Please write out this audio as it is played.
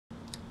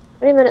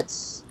20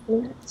 minutes.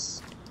 20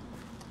 minutes.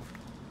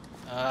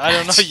 I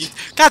don't know. You.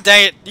 God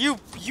dang it! You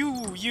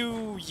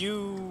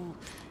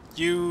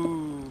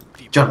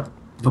people. Jodha,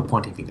 no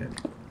pointing finger.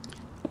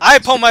 I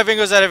point my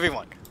fingers at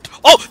everyone.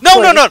 Oh no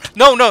Wait.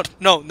 no no!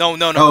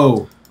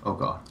 Oh, oh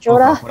god. Oh Jodha.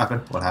 god, what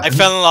happened? What I happened?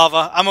 fell in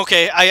lava. I'm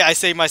okay. I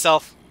saved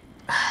myself.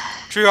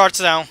 3 hearts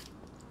down.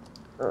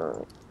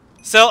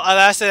 Still, I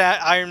lasted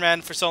at Iron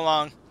Man for so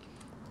long.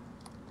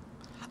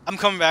 I'm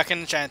coming back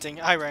and enchanting.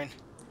 Hi, Rain.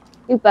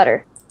 You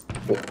better.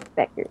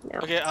 Back here now.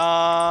 Okay,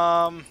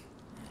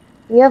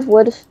 You have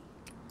wood.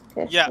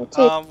 Okay. yeah, I'll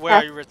take where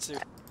are you,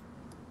 Ritsu?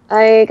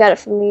 I got it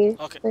from the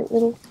Okay.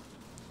 middle.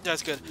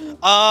 That's good.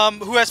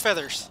 Who has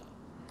feathers?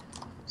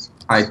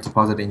 I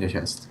deposited in the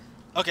chest.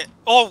 Okay.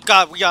 Oh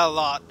god, we got a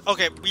lot.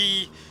 Okay,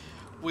 we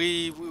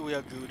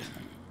are good.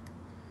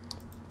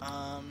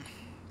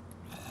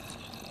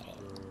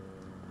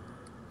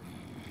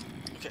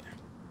 Okay.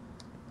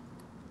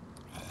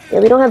 Yeah,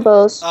 we don't have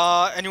bows.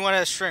 Anyone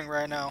has string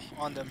right now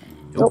on them?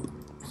 Nope.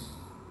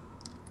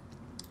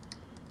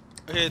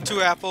 Okay,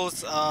 2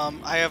 apples.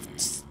 I have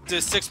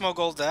there's 6 more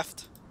gold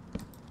left.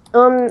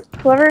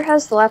 Whoever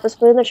has the lapis,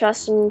 put it in the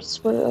chest and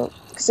split it up.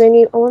 Because I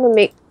want to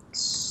make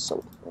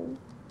something.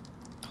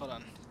 Hold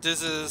on.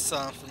 This is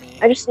for me.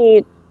 I just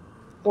need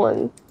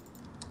 1.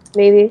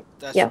 Maybe.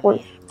 That's yeah, for 1.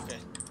 me. Okay,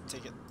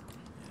 take it.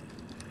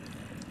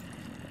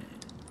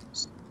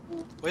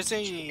 Where's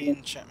the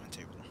enchantment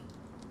table?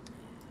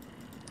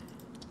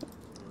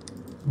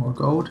 More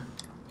gold.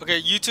 Okay,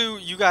 you two,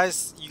 you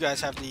guys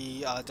have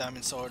the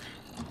diamond sword.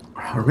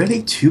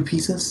 Really? 2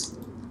 pieces?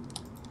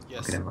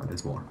 Yes. Okay, never mind,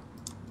 there's more.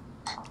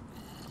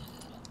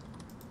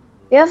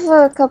 We have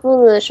a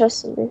couple in the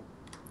chest in there.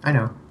 I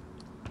know.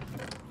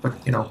 But,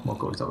 you know, more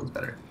gold is always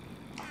better.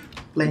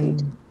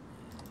 Bling.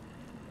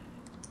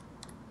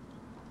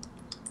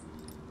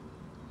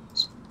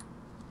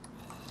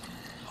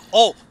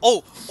 Oh!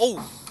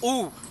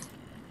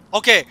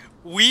 Okay,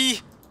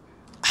 we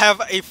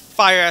have a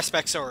fire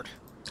aspect sword.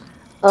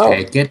 Oh.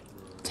 Take it.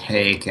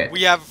 Take it.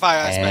 We have a fire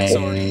aspect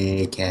sword.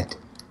 Take it.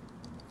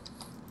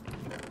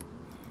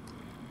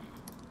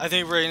 I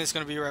think Rain is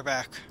gonna be right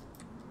back.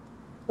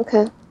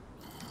 Okay.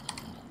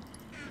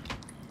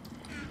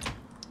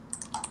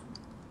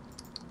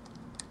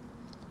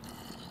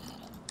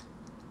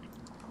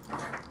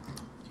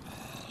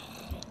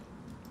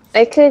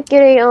 I could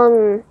get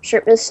a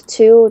sharpness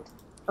 2 with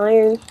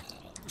iron.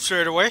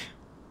 Straight away?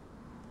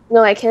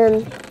 No, I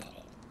can.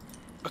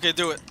 Okay,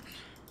 do it.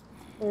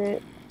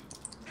 Alright.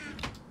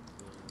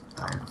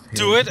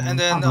 Do it, and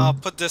then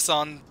put this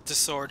on the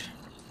sword.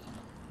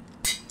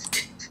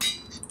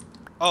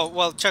 Oh,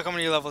 well, check how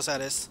many levels that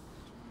is.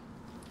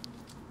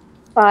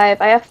 5.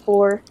 I have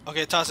 4.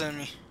 Okay, toss it in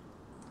me.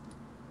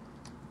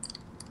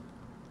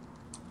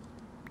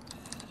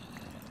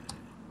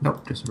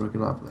 Nope, just a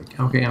regular like.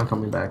 Okay, I'm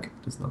coming back.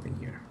 There's nothing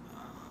here.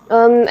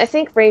 I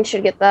think Rain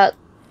should get that.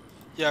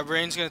 Yeah,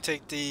 Rain's gonna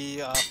take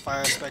the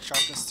fire aspect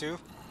sharpness too.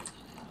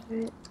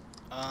 Right.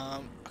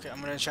 Okay, I'm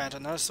gonna enchant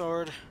another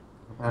sword.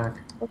 Come back.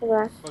 Welcome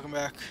back. Welcome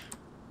back.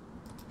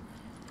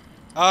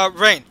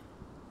 Rain.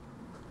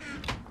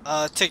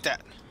 Take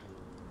that.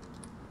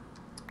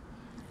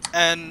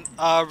 And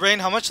Rain,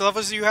 how much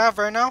levels do you have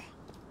right now?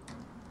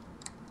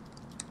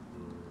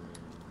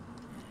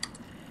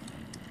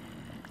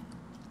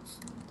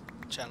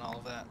 Enchant all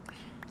of that.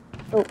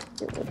 Oh.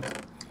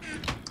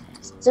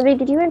 Zombie,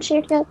 did you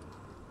enchant yet?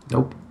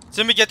 Nope.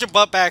 Zimmy, get your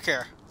butt back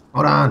here.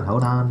 Hold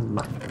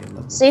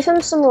on. Save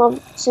him some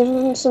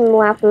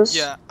lapis.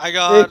 Yeah, I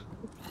got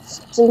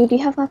Zombie, do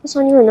you have lapis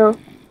on you or no?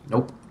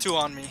 Nope. 2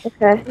 on me.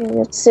 Okay, you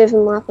have to save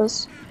him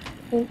lapis.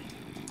 Okay.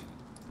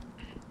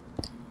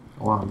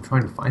 Oh, I'm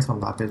trying to find some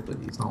lapis, but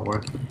it's not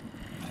working.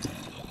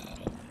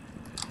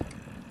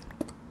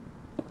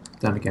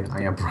 Then again,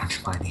 I am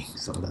branch mining,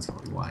 so that's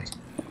probably why.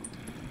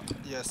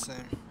 Yeah,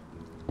 same.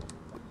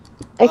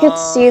 I could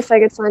see if I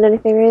could find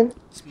anything, Rain.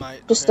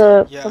 Smite. Just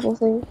Okay, a couple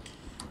things.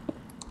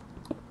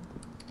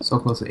 So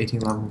close to 18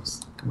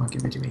 levels. Come on,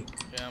 give it to me.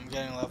 Yeah, I'm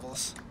getting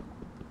levels.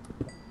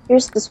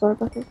 Here's the water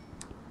bucket.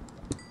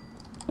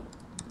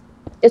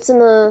 It's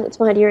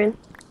behind you, Rain.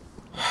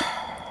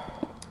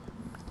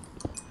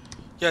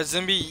 Yeah,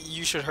 Zimby,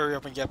 you should hurry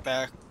up and get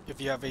back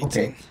if you have 18.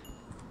 Okay.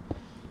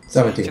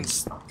 So you 17. can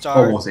start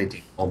Almost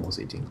 18. Almost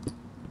 18.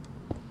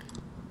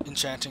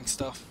 enchanting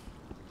stuff.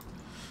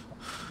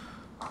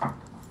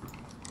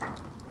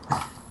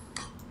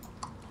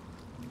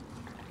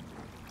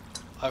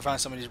 I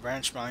found somebody's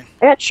branch mine.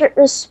 I got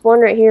sharpness 1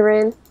 right here,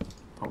 Rain.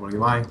 Probably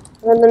why. And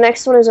then the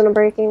next one is in a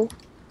breaking. Do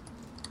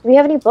we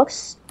have any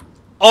books?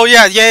 Oh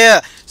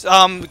yeah.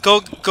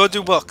 Go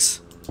do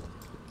books.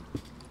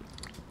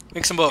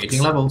 Make some books.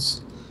 18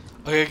 levels.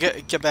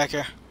 Okay, get back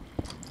here.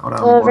 Hold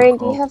on. Rain,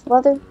 do you have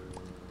leather?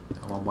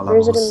 I want more Or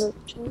is it levels. in the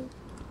chest?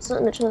 It's not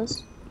in the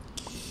chest.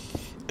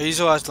 I used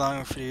to watch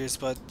longer for years,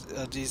 but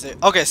these days.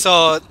 Okay,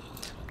 so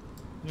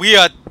we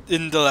are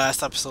in the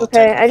last episode.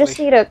 Okay, I just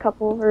technically. need a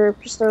couple for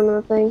just throw them in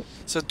the thing.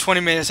 So 20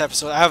 minutes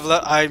episode.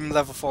 I'm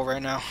level 4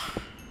 right now.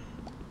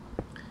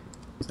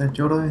 Is that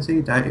Jodha I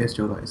see? That is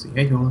Jodha I see.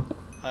 Hey Jodha.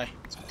 Hi.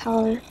 It's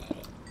power.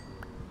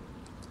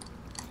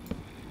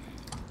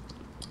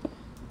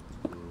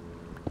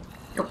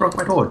 You broke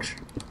my torch.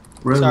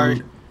 Rude.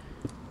 Sorry.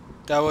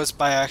 That was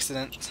by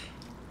accident.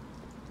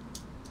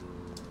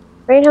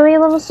 Rain, how many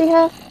levels do you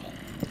have?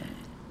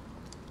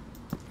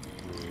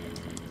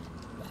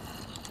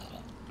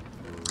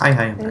 Hi,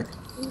 I'm back.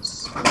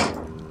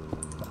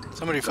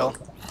 Somebody fell.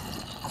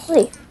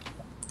 Wait.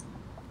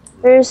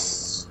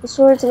 There's the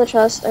swords in the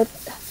chest. I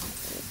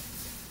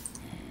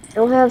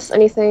don't have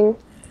anything.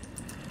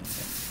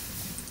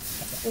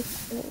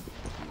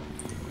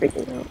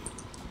 Freaking out.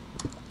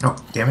 Oh,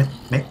 damn it.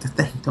 Make the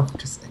thing. Don't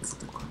just exit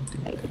the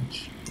quantum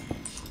bench.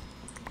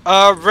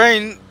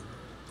 Rain,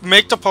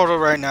 make the portal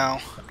right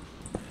now.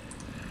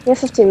 We have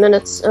 15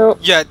 minutes. Oh,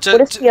 Yeah,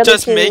 what if the other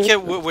just make team-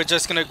 it. We're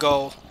just gonna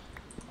go.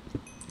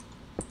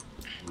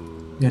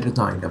 Yeah, there's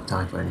not enough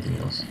time for anything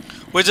else.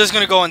 We're just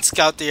gonna go and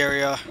scout the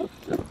area.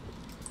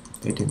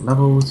 18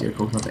 levels, here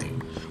goes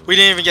nothing. We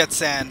didn't even get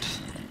sand,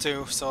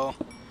 too. So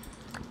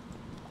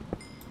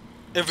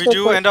if we So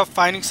do what- end up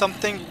finding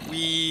something,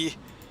 we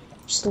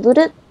Just loot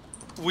it?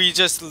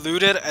 just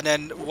loot it, and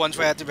then once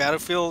we're at the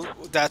battlefield,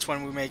 that's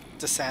when we make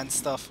the sand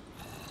stuff.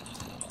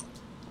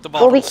 The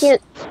Well, bottles. we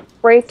can't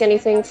break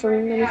anything from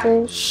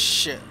anything.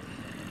 Shit.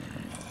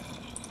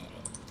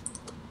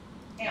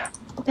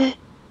 Okay.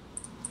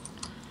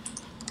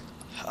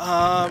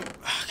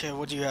 Okay,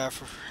 what do you have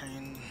for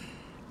rain?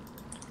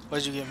 What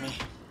did you give me?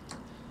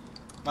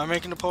 Am I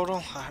making the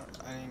portal?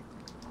 I didn't.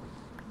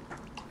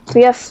 Do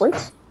we have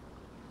flint?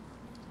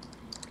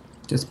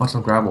 Just punch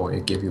some gravel,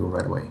 it give you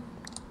right away.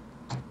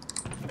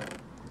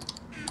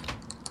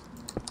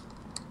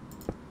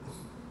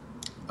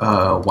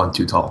 One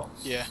too tall.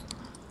 Yeah.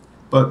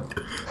 But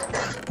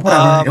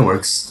whatever, it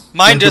works.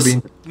 Mine Tend to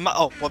just. be-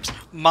 Oh, whoops.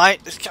 Mine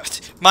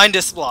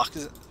this block,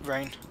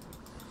 rain.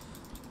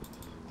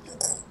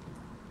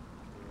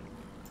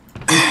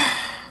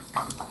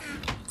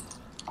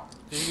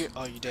 Did you?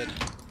 Oh, you did.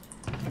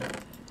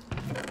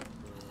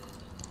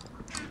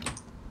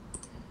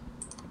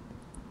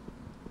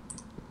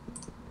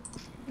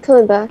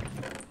 Coming back.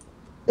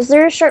 Is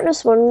there a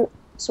sharpness 1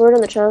 sword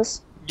in the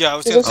chest? Yeah, I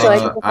was Is gonna this like-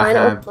 say. can I combine it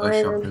with have a mine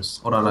and- sharpness.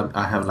 Hold on,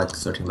 I have like a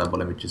certain level.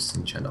 Let me just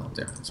enchant out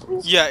there.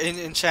 Yeah,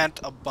 enchant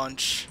a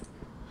bunch.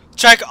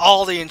 Check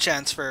all the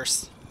enchants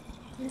first.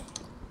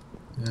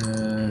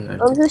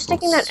 Who's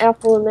sticking that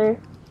apple in there?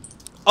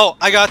 Oh,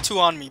 I got 2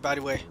 on me, by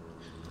the way.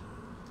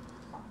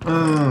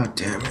 Oh,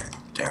 damn it.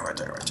 Damn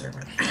it.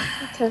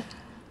 Okay.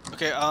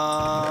 Okay,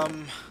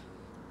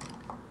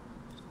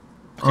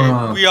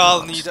 Okay, we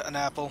all need an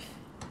apple.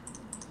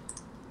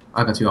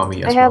 I got 2 on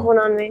me as I have well.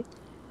 one on me.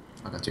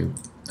 I got 2.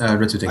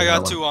 Ritsu, take I got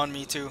another 2 one. on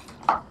me, too.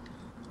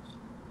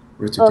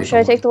 Ritsu, Oh, take should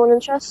I take the one in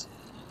the chest?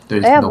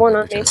 There's I have no one in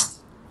on the me. chest.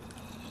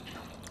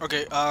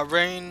 Okay,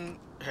 rain.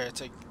 Here,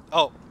 take.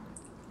 Oh.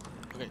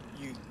 Okay,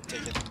 you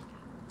take it.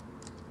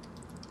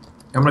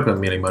 I'm not gonna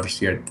melee much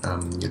here.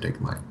 You take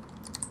mine.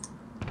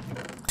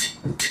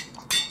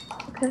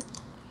 Okay.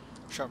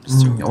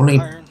 Sharpness 2. Only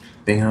Iron.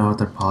 bang out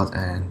the pot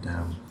and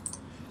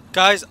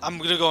Guys, I'm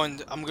gonna go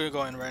in. I'm gonna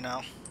go in right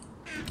now.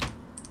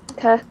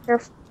 Okay,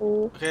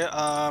 careful. Okay,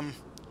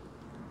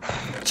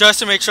 just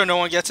to make sure no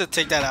one gets it,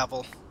 take that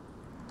apple.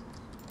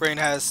 Rain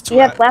has You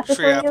have lapis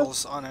 3 on you?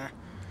 apples on her.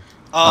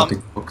 I'll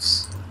take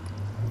books.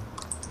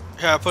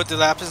 Here, I put the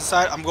lapis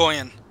inside. I'm going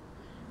in.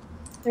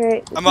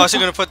 Alright. I'm also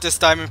gonna put this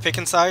diamond pick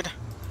inside.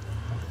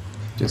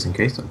 Just in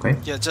case, okay?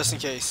 Yeah, just in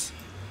case.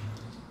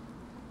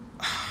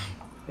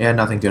 Yeah,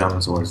 nothing good on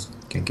the swords.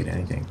 Can't get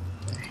anything.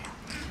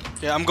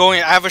 Yeah, I'm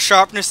going. I have a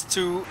sharpness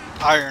 2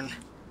 iron.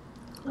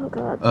 Oh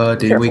god.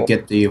 Did we Careful.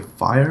 get the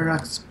fire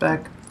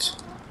aspect?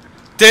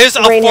 There's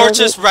a Right now,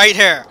 fortress right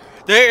here.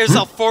 There is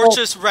a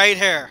fortress right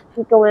here.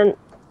 Go in.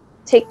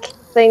 Take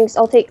things.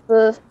 I'll take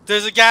the.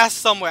 There's a gas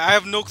somewhere. I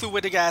have no clue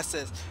where the gas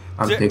is.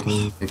 I'm There-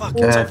 taking Fuck,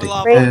 that, it's taking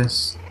over lava.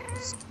 this.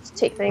 Take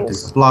Take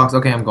things. some blocks.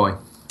 Okay, I'm going.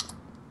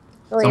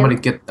 Oh, yeah. Somebody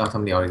get.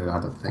 Somebody already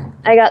got the thing.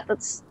 I got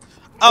that's.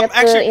 Yep, the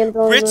Actually,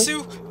 anvil and the-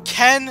 Ritsu,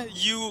 can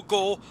you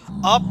go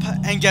up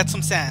and get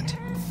some sand?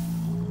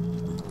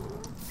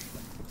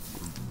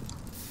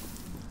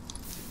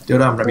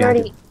 Dude, I'm right I'm behind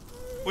already. you.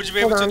 Would you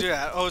be Hold able to on. do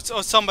that? Oh, it's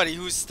somebody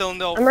who's still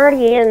no. I'm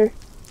already in.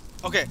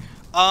 Okay.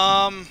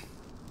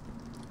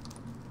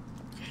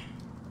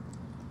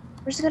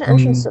 Where's the good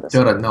entrance to this?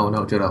 Jodha, no,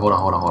 Jodha, hold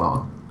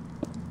on.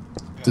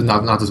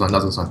 Not this one, not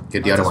this one.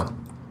 Get the Not other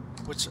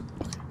this one.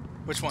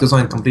 Which one? This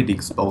one completely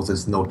exposed.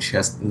 There's no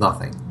chest,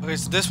 nothing. Okay,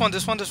 so this one.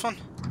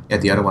 Yeah,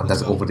 the other one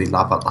that's over the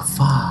lava.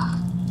 Ah,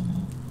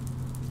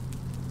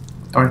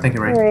 fuck. Alright, thank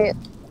you, Ray.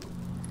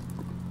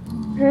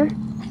 Alright.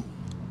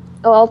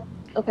 Oh,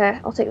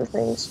 I'll take the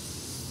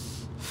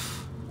things.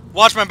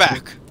 Watch my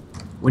back.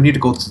 We need to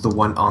go to the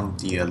one on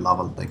the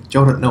lava lake.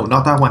 Jodha, no,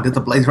 not that one. There's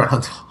a blaze right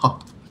on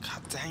top.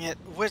 God dang it!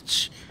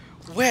 Which?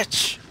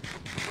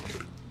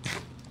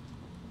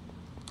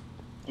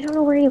 I don't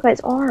know where you guys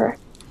are.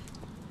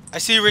 I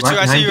see you, Ritsu. Right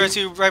I see you, behind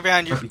Ritsu. Right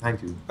behind you. Right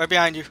behind you. Right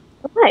behind you.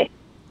 Why?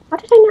 How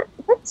did I not?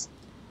 What?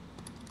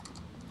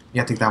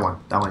 Yeah, take that one.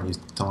 That one. You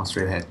someone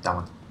straight ahead. That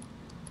one.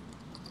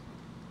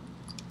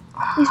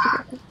 Please be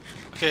careful.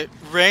 Okay,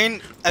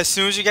 Rain, as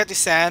soon as you get the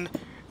sand,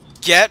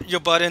 get your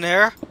butt in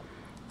there.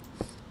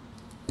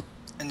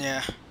 And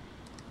yeah.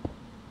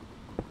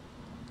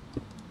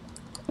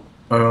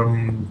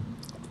 I'm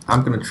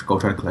gonna go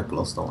try to collect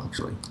glowstone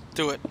actually.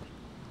 Do it.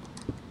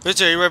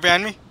 Richard, are you right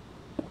behind me?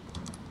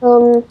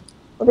 I'll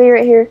be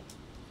right here.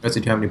 Let's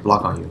see, do you have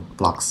any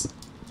blocks?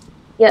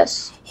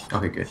 Yes.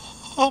 Okay, good.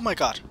 Oh my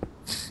god.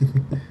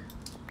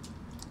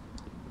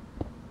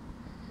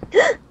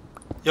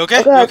 You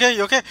okay? Okay. You okay?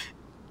 You okay?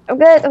 I'm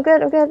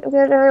good.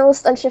 I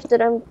almost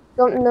unshifted. I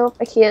don't know if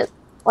I can't.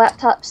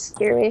 Laptops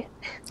scare me.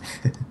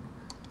 I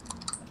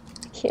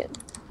can't.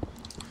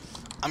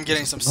 I'm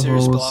getting some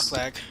serious block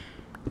lag.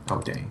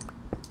 Oh dang.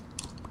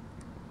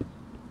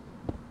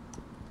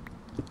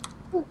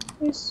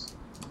 There's...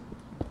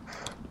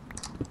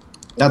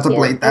 That's a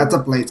plate. That's a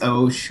plate.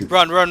 Oh shoot.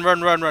 Run.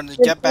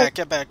 Get back.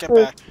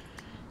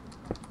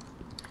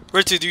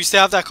 Ritsu, do you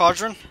still have that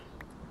cauldron?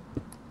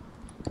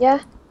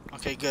 Yeah.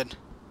 Okay, good.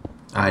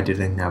 I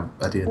didn't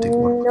think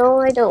one.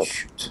 No, I don't.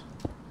 Shoot.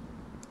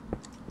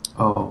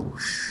 Oh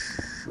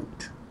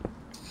shoot.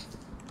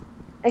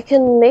 I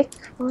can make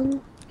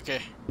one.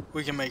 Okay,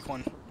 we can make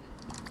one.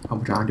 How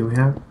much iron do we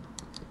have?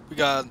 We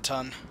got a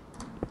ton.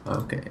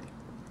 Okay.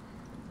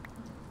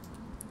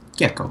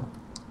 Gecko.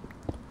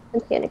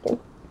 I'm panicking.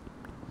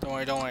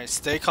 Don't worry.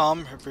 Stay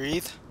calm,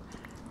 breathe.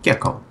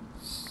 Gecko.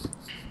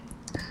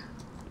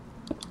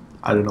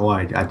 I don't know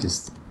why, I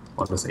just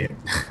want to say it.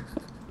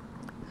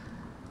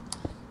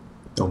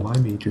 Don't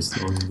mind me,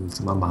 just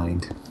losing my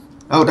mind.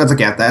 Oh, that's a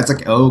cat, that's a...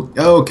 Oh,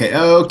 okay.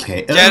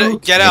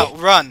 Get out,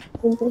 run.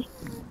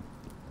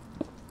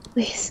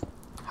 Please.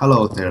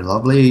 Hello there,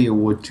 lovely.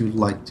 Would you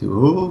like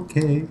to...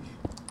 Okay.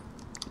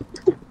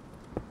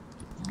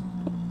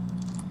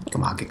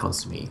 Come on, get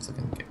close to me so I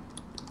can get...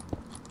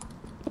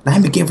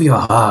 Let me give you a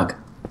hug.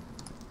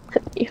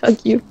 Let me hug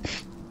you.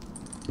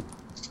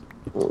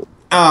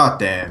 Oh,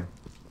 damn.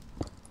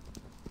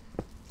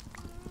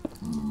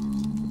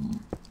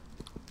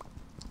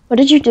 What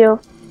did you do?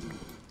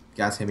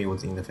 Gas hit me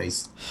in the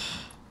face.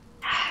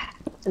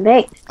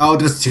 Me. Oh,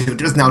 there's two.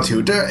 There's now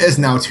two. There is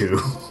now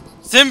two.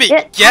 Zimbie,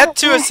 get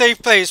to a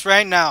safe place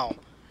right now.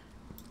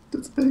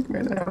 There's big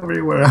man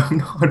everywhere. I'm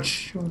not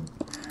sure.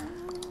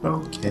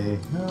 Okay.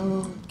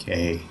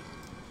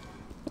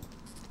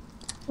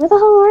 Where the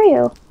hell are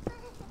you?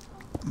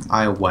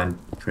 I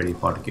went pretty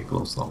far to get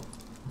glowstone.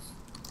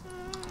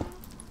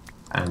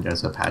 And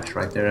there's a patch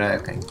right there I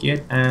can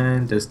get,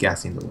 and there's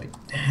gas in the way.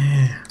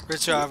 Damn.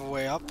 Richard, I have a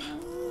way up.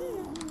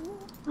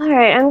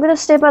 Alright, I'm gonna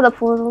stay by the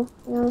portal.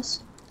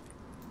 Yes.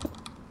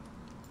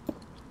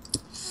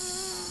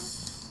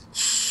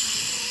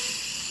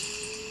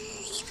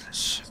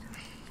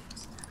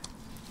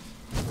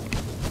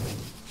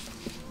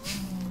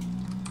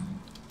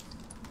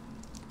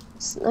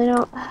 I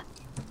don't...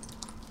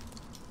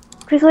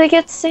 Quickly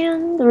get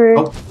sand, or...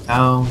 Oh,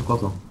 down,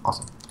 glowstone.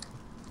 Awesome.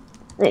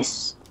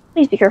 Nice.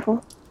 Please be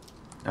careful.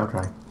 I'll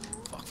try.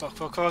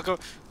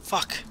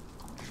 Fuck.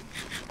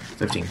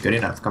 15, good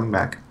enough. Coming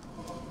back.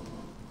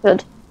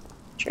 Good.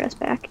 Get your ass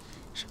back.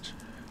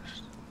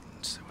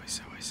 Stay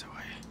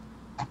away.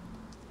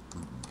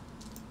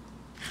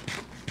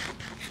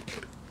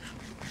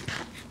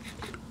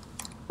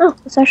 Oh,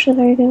 it's actually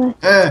very good.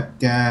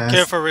 Gas.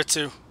 Care for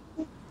Ritsu.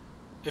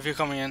 If you're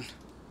coming in.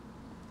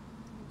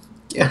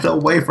 Get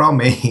away from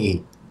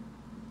me.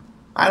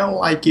 I don't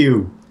like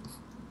you.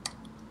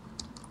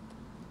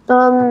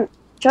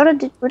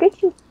 Jodha, where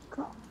did you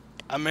go?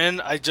 I'm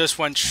in. I just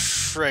went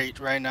straight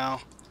right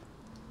now.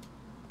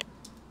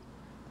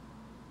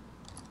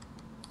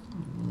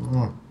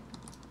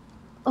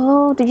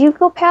 Oh, did you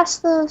go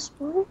past the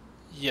spawn?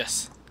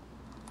 Yes.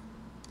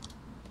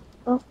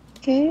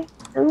 Okay.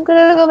 I'm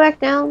gonna go back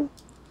down.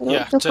 I don't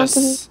Yeah, feel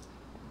comfortable. just...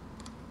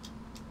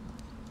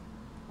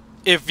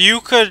 If you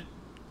could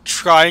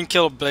try and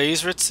kill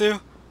Blaze,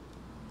 Ritsu.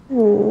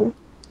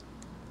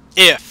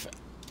 If.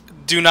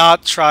 Do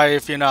not try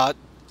if you're not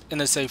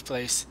in a safe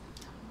place.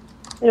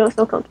 I don't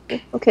feel comfortable.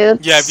 Okay,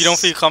 that's... Yeah, if you don't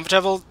feel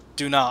comfortable,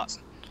 do not.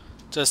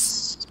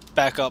 Just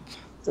back up.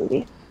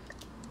 Zombie.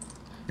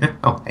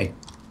 Oh, hey.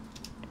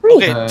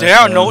 Okay, there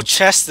are no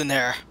chests in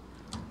there.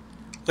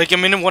 Like,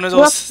 I'm in one of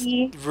those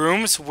Lucky.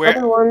 rooms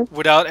where,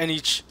 without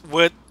any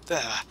let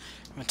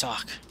me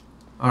talk.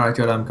 Alright,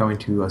 Jodha, I'm going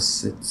to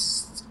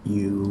assist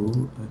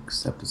you.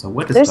 Except so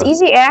what is There's the...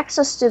 easy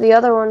access to the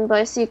other one, but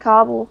I see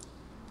cobble.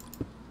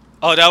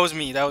 Oh, that was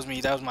me. That was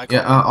my call.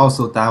 Yeah,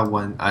 also that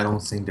one, I don't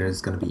think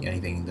there's gonna be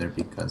anything in there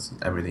because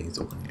everything is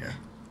open here.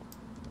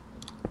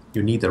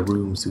 You need the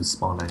rooms to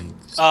spawn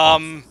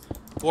anything.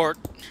 Wart.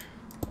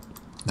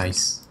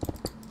 Nice.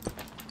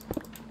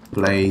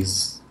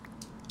 Blaze.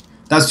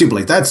 That's two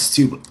Blaze. That's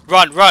two.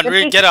 Run!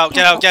 Get out!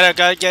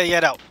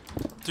 Get out!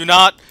 Do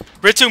not,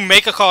 Ritsu,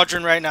 make a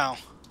cauldron right now.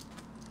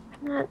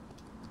 I'm not...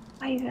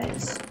 Why you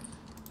guys?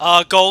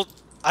 Gold.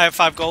 I have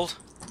 5 gold.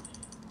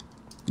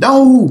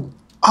 No!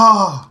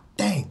 Ah,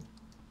 dang.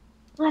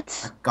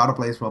 What? I got a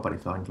Blaze roll, but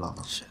it fell into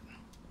lava. Shit.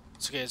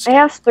 It's okay. I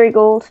have 3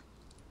 gold.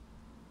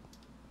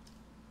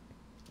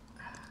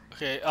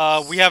 Okay,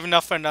 we have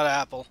enough for another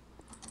apple.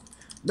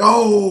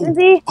 No!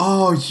 Maybe.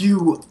 Oh,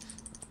 you...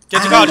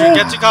 Get your cauldron,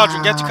 get your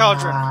cauldron, get your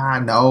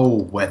cauldron.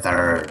 No,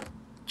 Wither.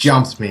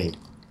 Jumps me.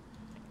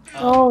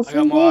 Oh, I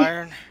got more Cindy.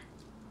 iron.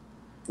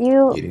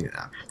 You. Eating an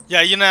apple.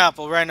 Yeah, you need an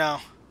apple right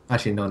now.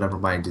 Actually, no, never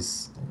mind.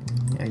 Just...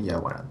 Yeah,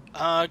 why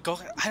not? Go...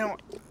 I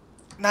don't...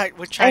 Night,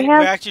 we're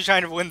actually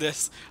trying to win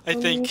this, I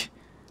think.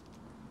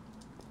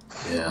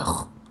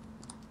 Yeah.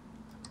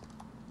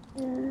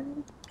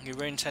 Your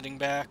Rain's heading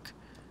back.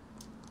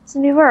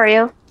 Cindy, where are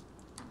you?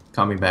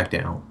 Coming back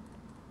down.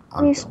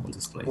 I'm Please. done with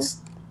this place.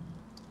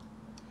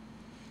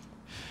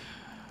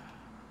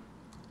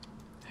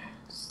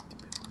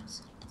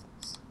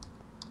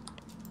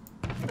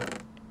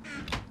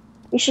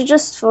 You should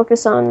just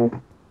focus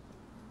on.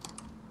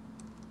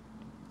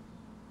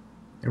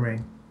 Hey,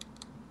 Rain.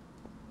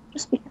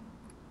 Just be.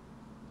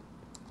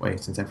 Wait,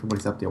 since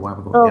everybody's up there, why are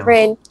we going Oh, down?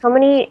 Rain. How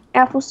many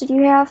apples did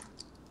you have?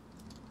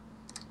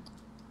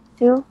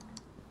 2?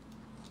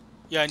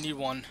 Yeah, I need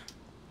one.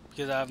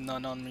 Because I have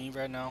none on me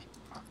right now.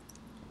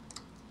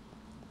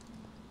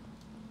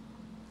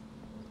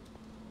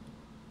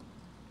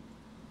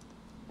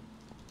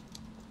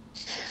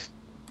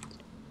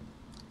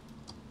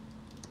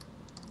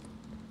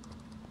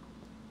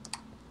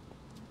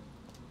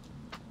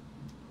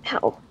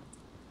 Ow.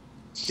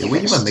 Did we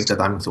even make the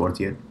diamond sword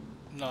yet?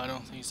 No, I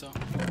don't think so.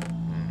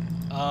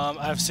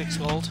 I have 6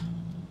 gold.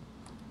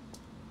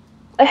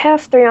 I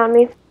have 3 on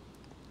me.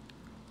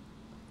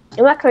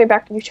 I'm not coming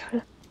back to you,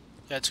 Jodha.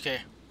 Yeah, it's okay.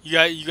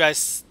 You guys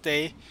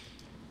stay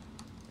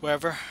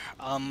wherever.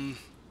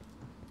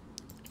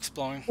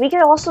 Exploring. We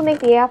could also make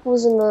the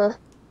apples in the.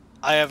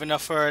 I have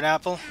enough for an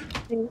apple.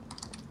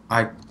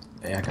 I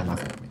got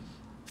nothing on me.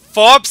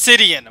 4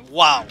 obsidian.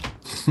 Wow.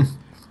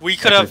 We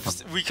could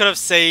have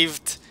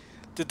saved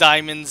the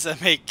diamonds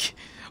and make.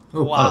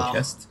 Oh, wow.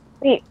 chest.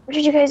 Wait, where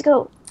did you guys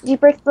go? Did you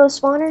break the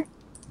spawner?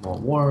 More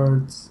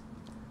words.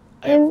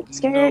 I'm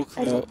scared. No I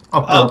clue. don't.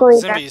 Oh, I'm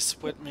going back. Zimbie's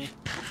with me,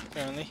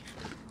 apparently.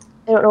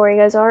 I don't know where you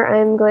guys are.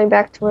 I'm going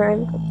back to where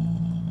I'm.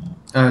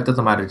 It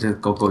doesn't matter.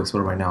 Just go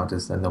explore right now.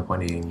 There's no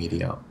point in me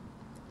to out.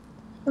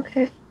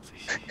 Okay.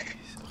 Okay,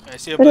 I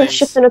see a I'm gonna blaze.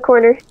 shift in a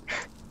corner.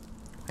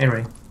 Hey,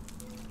 Ray.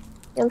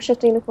 Yeah, I'm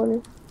shifting in a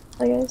corner.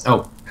 Hi guys.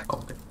 Oh.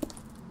 Okay.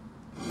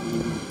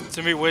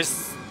 Zimbie,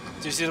 where's...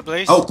 Do you see the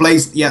blaze? Oh,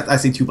 blaze. Yeah, I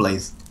see 2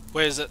 blaze.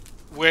 Where is it?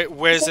 Where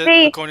is it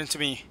Zimbie. according to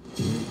me?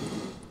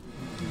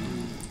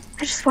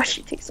 I just watched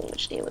you take so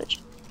much damage.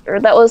 Or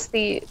that was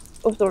the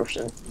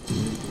absorption.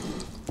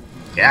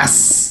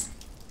 Yes.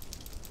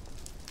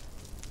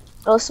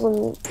 That was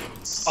when.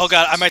 Oh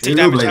god, I might take Two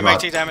damage. I blaze might rod.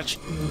 take damage.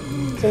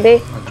 Cindy,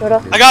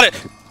 Jodha. I got it!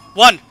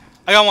 1!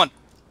 I got 1.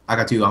 I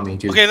got 2 on me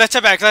too. Okay, let's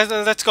head back.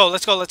 Let's go.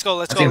 Let's go. Let's go.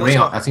 Let's I go. think Let's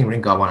go. I think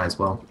Ring got 1 as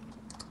well.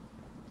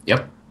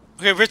 Yep.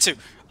 Okay, Ritsu.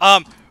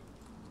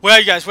 Where are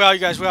you guys? Where are you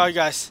guys? Where are you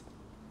guys?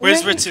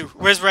 Where's Rain. Ritsu?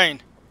 Where's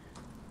Rain?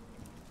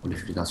 We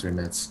literally got 3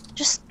 minutes.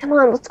 Just come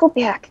on, let's go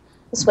back.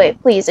 This way,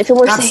 please. I feel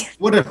more That's safe.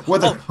 what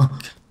the.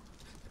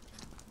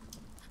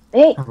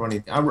 Hey,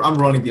 I'm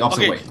running the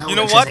opposite Okay, way. No, you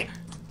know it's what? just-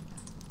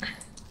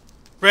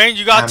 Rain,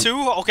 you got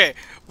 2? Okay.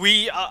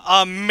 We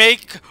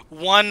make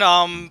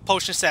 1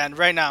 potion sand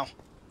right now.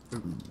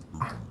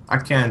 I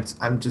can't.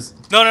 I'm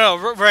just. No,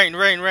 Rain.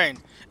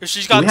 If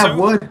she's Do got we 2. have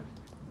wood?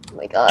 oh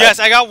my god. Yes,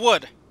 I got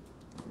wood.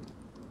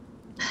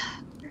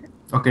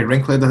 Okay,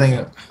 Ring cleared the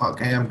thing.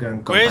 Okay, I'm gonna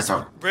go back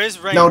out. Where's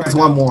Rain? No, right there's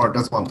now? 1 more.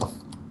 There's 1 more.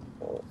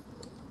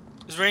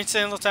 Is Rain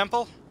still in the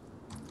temple?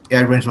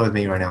 Yeah, Rain's with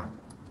me right now.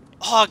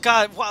 Oh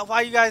god, why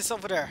are you guys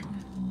over there?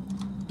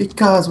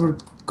 Because we're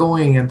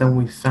going and then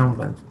we found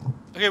them.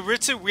 Okay,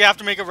 Ritsu, we have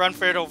to make a run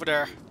for it over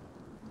there.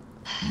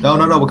 No,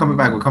 we're coming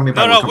back. We're coming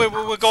back. No, we're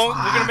going.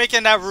 We're gonna make it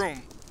in that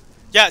room.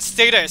 Yeah,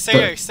 stay there.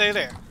 Stay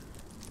there.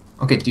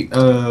 Okay, Get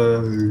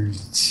ready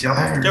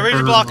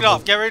to block it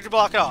off. Get ready to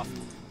block it off.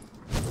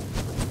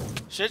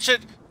 Shit.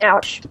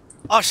 Ouch.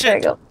 Oh There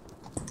you shit. go.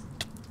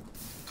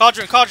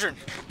 Cauldron.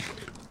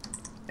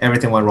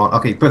 Everything went wrong.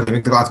 Okay, put the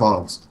glass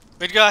bottles.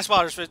 Make glass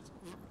waters with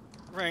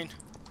Rain.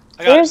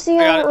 I got Where's it.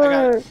 the, I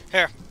got it.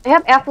 Here. I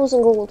have apples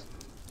and gold.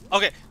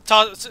 Okay.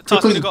 Toss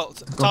me the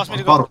gold. Toss me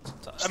the Bottle.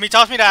 gold.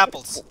 Toss me the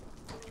apples.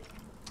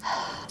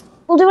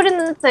 We'll do it in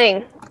the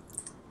thing.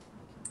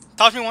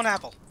 Toss me 1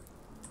 apple.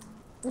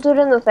 We'll do it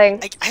in the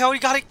thing. I already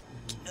got it.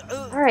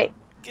 Alright.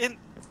 In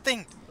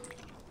thing.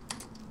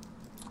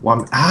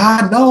 1.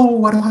 Ah,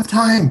 no! I don't have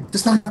time.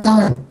 There's not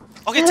time.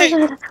 Okay, take.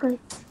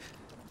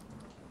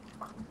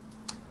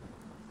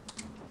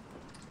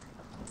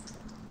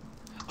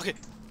 Okay.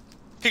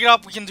 Pick it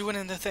up. We can do it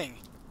in the thing.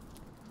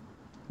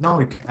 No,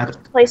 we can't.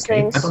 Place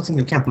Okay, things. I don't think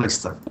you can place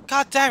stuff.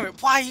 God damn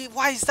it! Why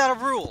is that a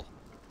rule?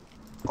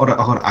 Hold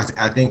on.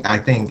 I think I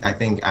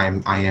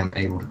am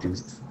able to do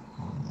this.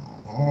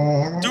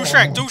 Do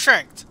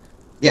strength.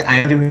 Yeah, I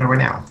am doing it right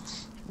now.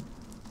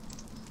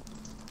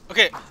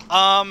 Okay.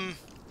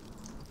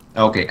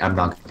 Okay, I'm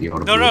not gonna be able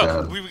to.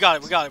 No. We got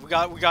it. We got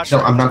No,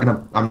 strength. I'm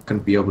not gonna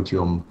be able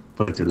to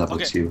put it to level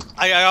Okay. 2.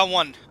 I got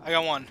 1. I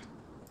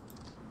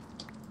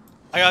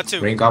got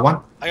 2. Rain got 1.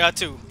 I got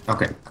 2.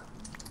 Okay.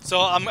 So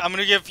I'm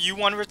gonna give you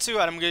one Ritsu,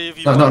 and I'm gonna give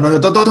you. No, one. no,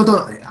 don't.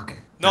 Okay.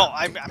 No, No,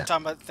 I'm no.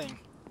 talking about the thing.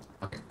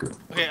 Okay, good.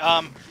 Okay,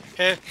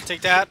 here,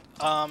 take that.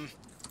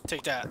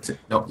 Take that. That's it.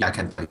 No, yeah, I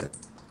can't play that.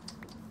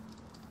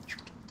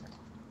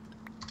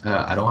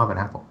 I don't have an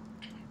apple.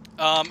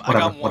 I Whatever,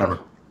 got one.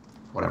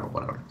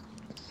 whatever.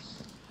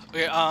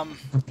 Okay,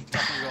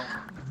 definitely go.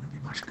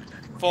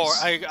 4.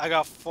 I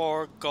got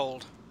 4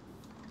 gold.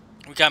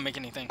 We can't make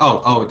anything.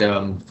 Oh,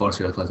 the force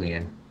field closing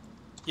in.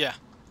 Yeah,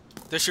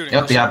 they're shooting.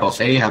 Yep, they're they have both.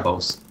 shooting. They have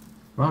both.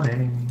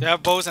 Running. They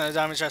have bows and a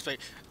diamond chestplate.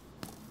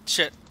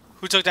 Shit,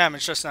 who took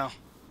damage just now?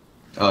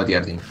 Oh, the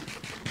other team.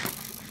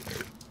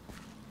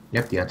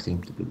 Yep, the other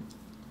team.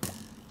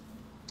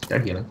 They're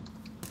healing.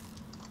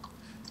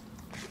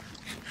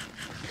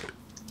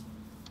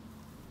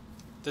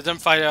 Let them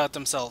fight it out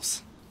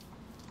themselves.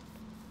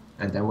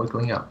 And then we're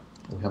going up.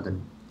 We have the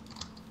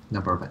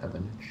number of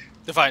advantage.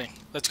 They're fighting.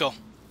 Let's go.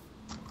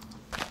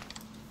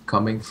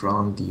 Coming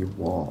from the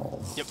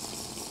wall. Yep.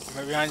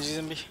 Right behind you,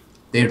 Zimbie.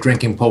 They're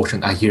drinking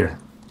potion. I hear.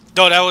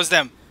 No, that was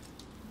them.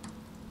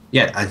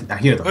 Yeah, I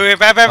hear them. Wait,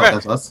 back.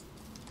 That's us.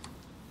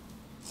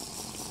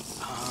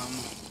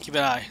 Keep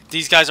an eye.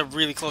 These guys are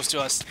really close to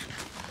us.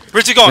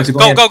 Ritsu going. Ritsu,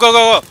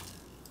 Go.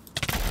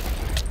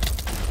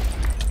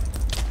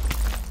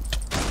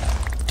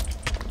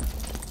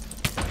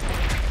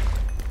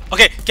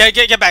 Okay,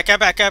 get back.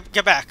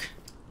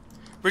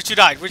 Ritsu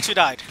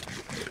died.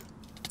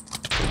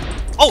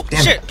 Oh,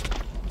 Damn shit!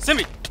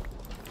 Zimbie!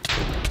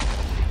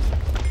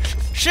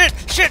 Shit!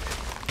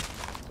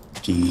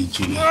 GG.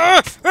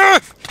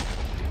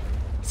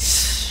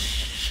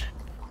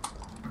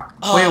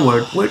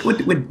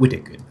 We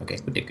did good. Okay,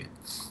 we did good.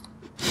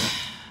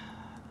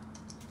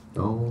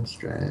 Don't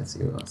stress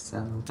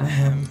yourself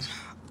out.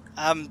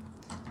 I'm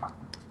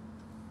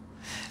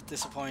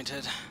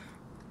disappointed.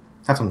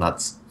 Have some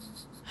nuts.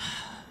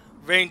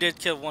 Rain did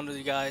kill one of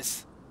you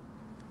guys.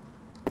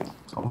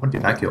 Someone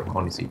did not kill. I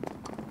want to see.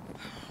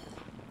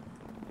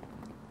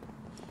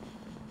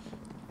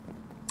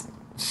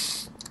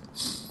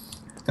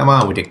 Come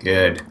on, we did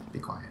good. Be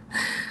quiet.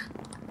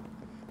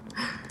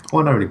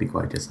 Well, not really be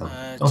quiet, just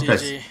don't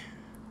stress. GG.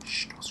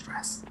 Shh, don't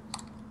stress.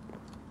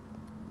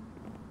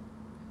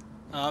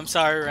 I'm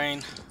sorry,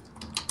 Rain.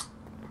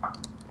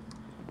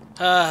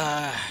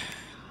 I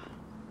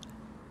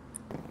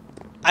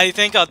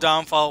think our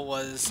downfall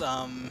was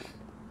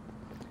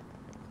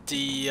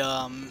the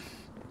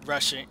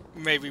rushing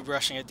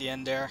at the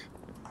end there.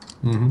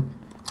 Mm-hmm.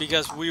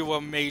 Because we were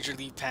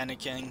majorly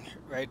panicking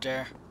right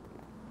there.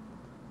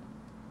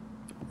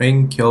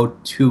 Rain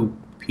killed 2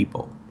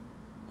 people.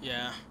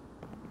 Yeah.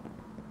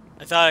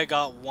 I thought I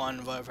got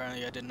 1, but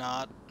apparently I did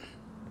not.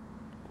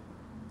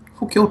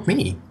 Who killed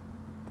me?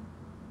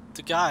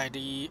 The guy,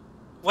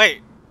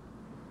 wait.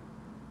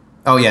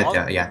 Oh yeah,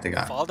 the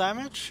guy. Fall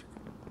damage?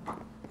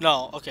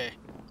 No, okay.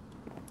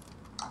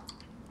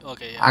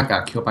 Okay, yeah. I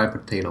got killed by a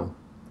potato.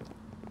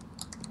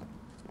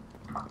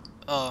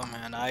 Oh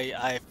man,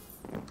 I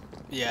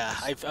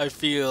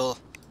feel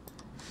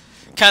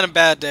kind of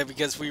bad there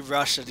because we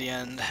rushed at the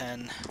end,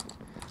 and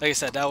like I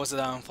said, that was the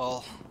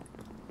downfall.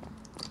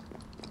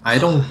 I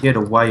don't get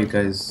why you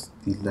guys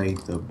delayed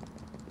the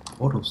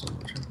portal so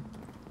much.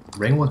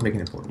 Rain was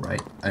making a portal,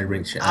 right? I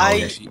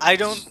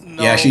don't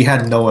know. Yeah, she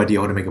had no idea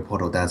how to make a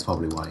portal. That's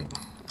probably why.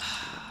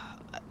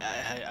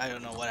 I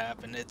don't know what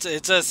happened. It's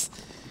just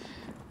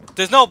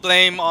there's no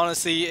blame,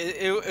 honestly.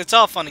 It's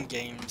all fun and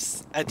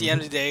games. At the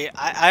end of the day,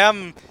 I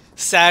am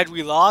sad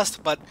we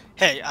lost, but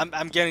hey,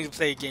 I'm getting to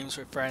play games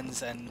with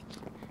friends, and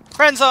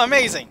friends are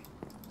amazing.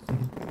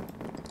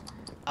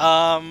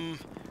 But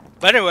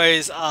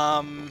anyways,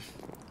 have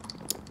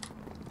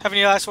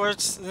any last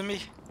words,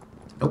 Zimbie?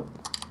 Nope.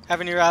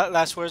 Have any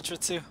last words,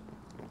 Ritsu?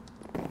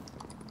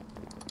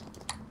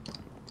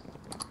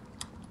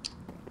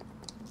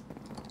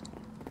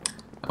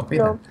 Okay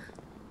No.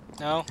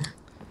 then.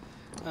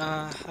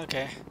 No?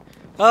 Okay.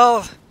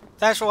 Well,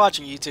 thanks for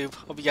watching, YouTube.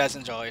 Hope you guys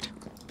enjoyed.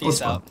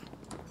 Peace out.